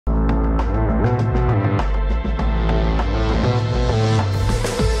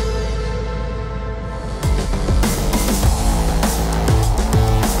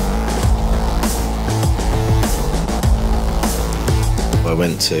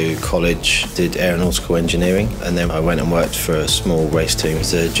went to college, did aeronautical engineering, and then I went and worked for a small race team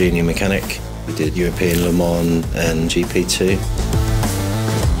as a junior mechanic. We did European Le Mans and GP2.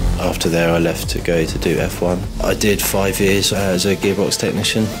 After there I left to go to do F1. I did 5 years as a gearbox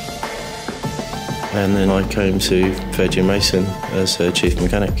technician, and then I came to Virgin Racing as a chief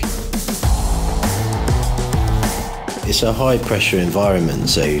mechanic. It's a high pressure environment,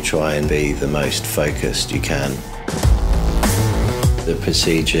 so you try and be the most focused you can. The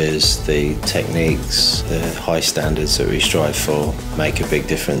procedures, the techniques, the high standards that we strive for make a big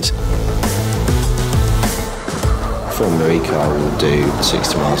difference. Formula E car will do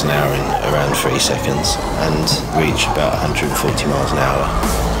 60 miles an hour in around 3 seconds and reach about 140 miles an hour.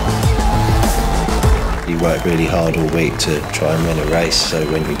 You work really hard all week to try and win a race, so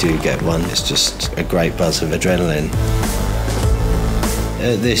when you do get one, it's just a great buzz of adrenaline.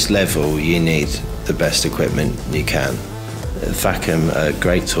 At this level, you need the best equipment you can. Facom are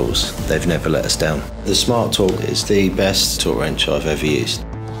great tools. They've never let us down. The Smart Torque is the best torque wrench I've ever used.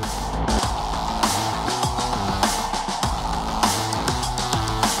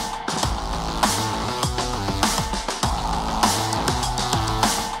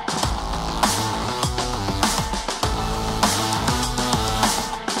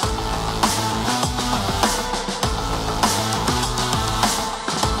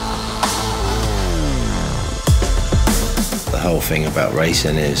 The whole thing about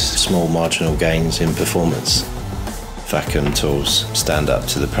racing is small marginal gains in performance. Facom tools stand up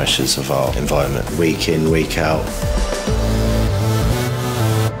to the pressures of our environment week in, week out.